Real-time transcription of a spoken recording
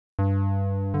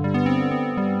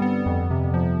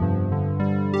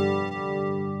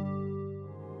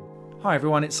Hi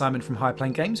everyone, it's Simon from High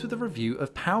Plane Games with a review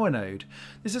of Powernode.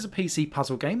 This is a PC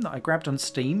puzzle game that I grabbed on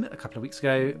Steam a couple of weeks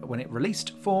ago when it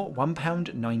released for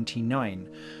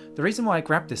 £1.99. The reason why I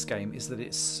grabbed this game is that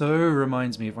it so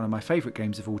reminds me of one of my favourite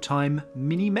games of all time,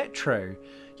 Mini Metro.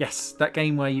 Yes, that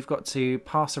game where you've got to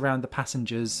pass around the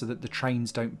passengers so that the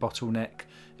trains don't bottleneck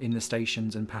in the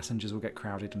stations and passengers will get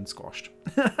crowded and squashed.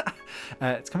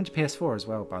 It's coming to PS4 as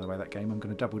well, by the way, that game. I'm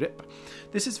going to double dip.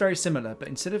 This is very similar, but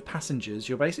instead of passengers,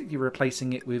 you're basically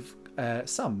replacing it with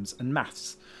sums and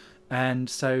maths. And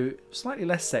so slightly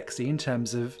less sexy in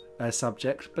terms of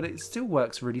subject, but it still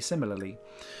works really similarly.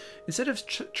 Instead of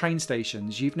train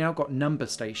stations, you've now got number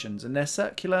stations, and they're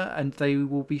circular and they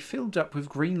will be filled up with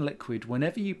green liquid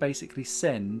whenever you basically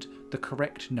send the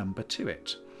correct number to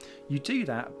it. You do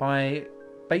that by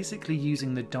basically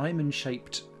using the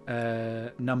diamond-shaped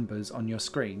numbers on your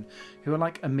screen, who are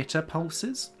like emitter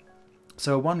pulses.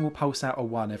 So a 1 will pulse out a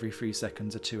 1 every few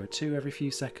seconds, a 2 a 2 every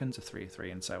few seconds, a 3 a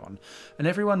 3, and so on. And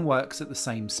everyone works at the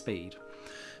same speed.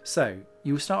 So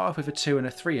you will start off with a 2 and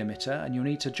a 3 emitter, and you'll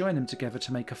need to join them together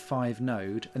to make a 5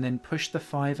 node, and then push the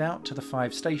 5 out to the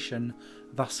 5 station,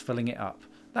 thus filling it up.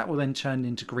 That will then turn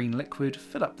into green liquid,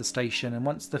 fill up the station, and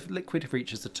once the liquid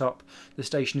reaches the top, the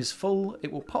station is full, it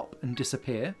will pop and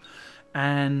disappear.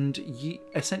 And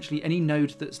essentially any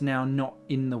node that's now not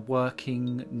in the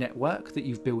working network that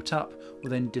you've built up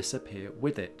will then disappear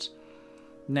with it.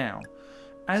 Now,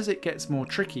 as it gets more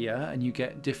trickier and you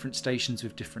get different stations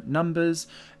with different numbers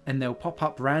and they'll pop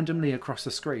up randomly across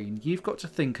the screen, you've got to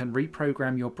think and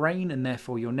reprogram your brain and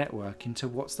therefore your network into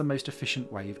what's the most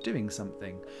efficient way of doing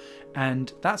something.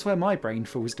 And that's where my brain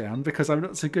falls down because I'm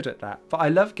not so good at that. But I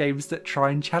love games that try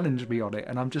and challenge me on it,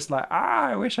 and I'm just like,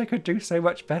 I wish I could do so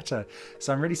much better.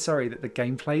 So I'm really sorry that the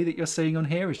gameplay that you're seeing on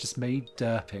here is just me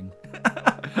derping.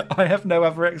 I have no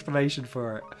other explanation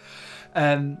for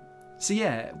it. So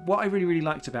yeah, what I really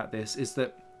liked about this is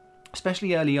that,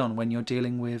 especially early on when you're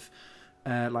dealing with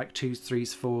like 2s,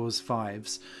 3s,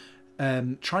 4s,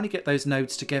 5s, trying to get those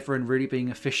nodes together and really being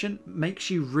efficient makes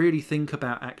you really think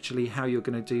about actually how you're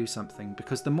going to do something,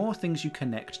 because the more things you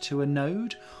connect to a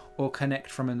node or connect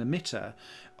from an emitter,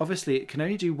 obviously it can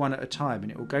only do one at a time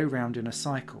and it will go round in a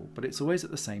cycle, but it's always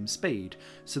at the same speed.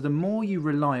 So the more you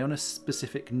rely on a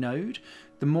specific node,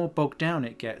 the more bogged down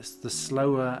it gets, the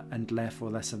slower and therefore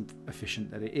less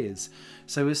efficient that it is.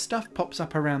 So as stuff pops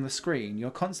up around the screen, you're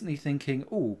constantly thinking,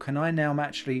 oh, can I now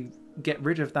actually get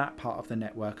rid of that part of the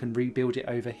network and rebuild it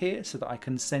over here so that I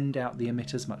can send out the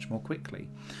emitters much more quickly.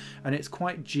 And it's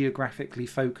quite geographically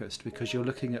focused because you're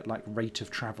looking at like rate of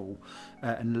travel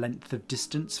and length of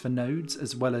distance for nodes,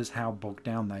 as well as how bogged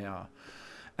down they are.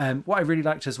 What I really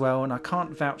liked as well, and I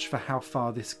can't vouch for how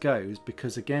far this goes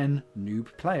because again,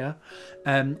 noob player,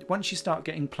 once you start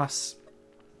getting plus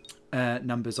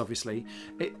numbers, obviously,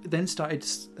 it then started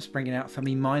springing out for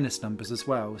me minus numbers as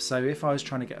well. So if I was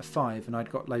trying to get a 5 and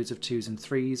I'd got loads of 2s and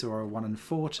 3s or a 1 and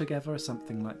 4 together or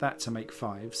something like that to make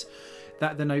 5s,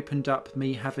 that then opened up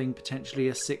me having potentially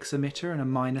a 6 emitter and a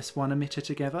 -1 emitter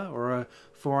together, or a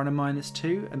 4 and a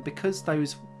 -2. And because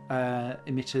those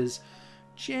emitters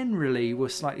generally were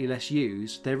slightly less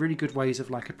used, they're really good ways of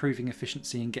like improving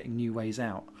efficiency and getting new ways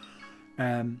out.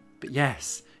 But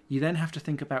yes, you then have to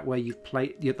think about where you've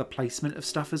the placement of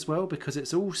stuff as well, because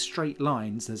it's all straight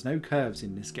lines, there's no curves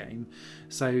in this game,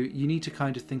 so you need to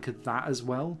kind of think of that as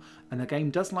well. And the game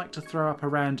does like to throw up a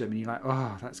random and you're like,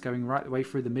 oh, that's going right the way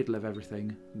through the middle of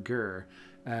everything, grr.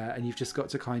 And you've just got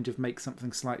to kind of make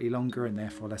something slightly longer and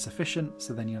therefore less efficient,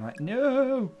 so then you're like,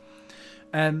 no.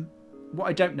 What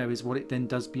I don't know is what it then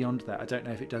does beyond that. I don't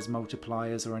know if it does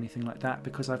multipliers or anything like that,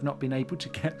 because I've not been able to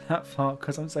get that far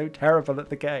because I'm so terrible at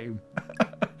the game.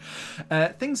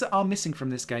 Things that are missing from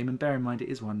this game, and bear in mind it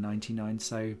is £1.99,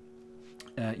 so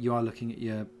you are looking at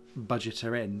your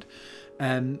budgeter end.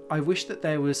 I wish that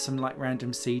there was some like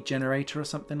random seed generator or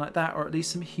something like that, or at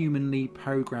least some humanly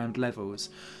programmed levels,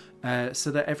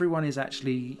 so that everyone is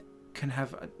actually can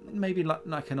have maybe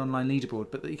like an online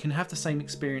leaderboard, but that you can have the same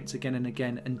experience again and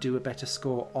again and do a better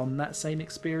score on that same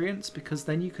experience, because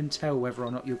then you can tell whether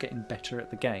or not you're getting better at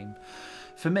the game.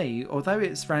 For me, although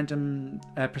it's random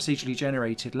procedurally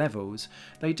generated levels,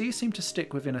 they do seem to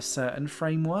stick within a certain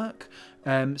framework,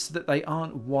 so that they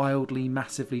aren't wildly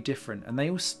massively different, and they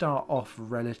all start off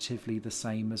relatively the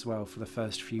same as well for the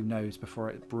first few nodes before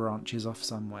it branches off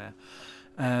somewhere.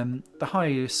 The higher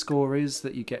your score is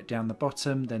that you get down the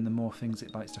bottom, then the more things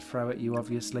it likes to throw at you,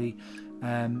 obviously.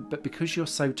 But because you're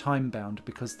so time bound,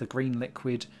 because the green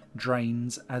liquid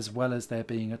drains as well as there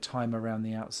being a timer around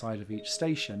the outside of each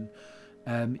station,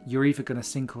 you're either going to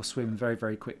sink or swim very,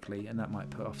 very quickly, and that might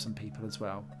put off some people as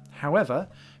well. However,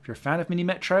 if you're a fan of Mini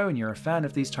Metro and you're a fan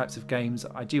of these types of games,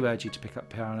 I do urge you to pick up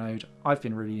Powernode. I've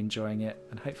been really enjoying it,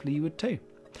 and hopefully you would too.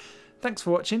 Thanks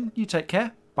for watching, you take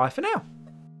care, bye for now.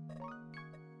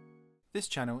 This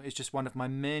channel is just one of my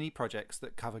many projects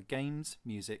that cover games,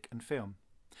 music and film.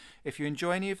 If you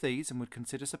enjoy any of these and would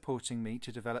consider supporting me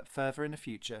to develop further in the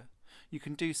future, you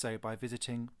can do so by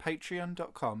visiting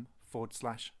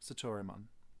patreon.com/Satorimon.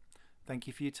 Thank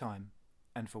you for your time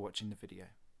and for watching the video.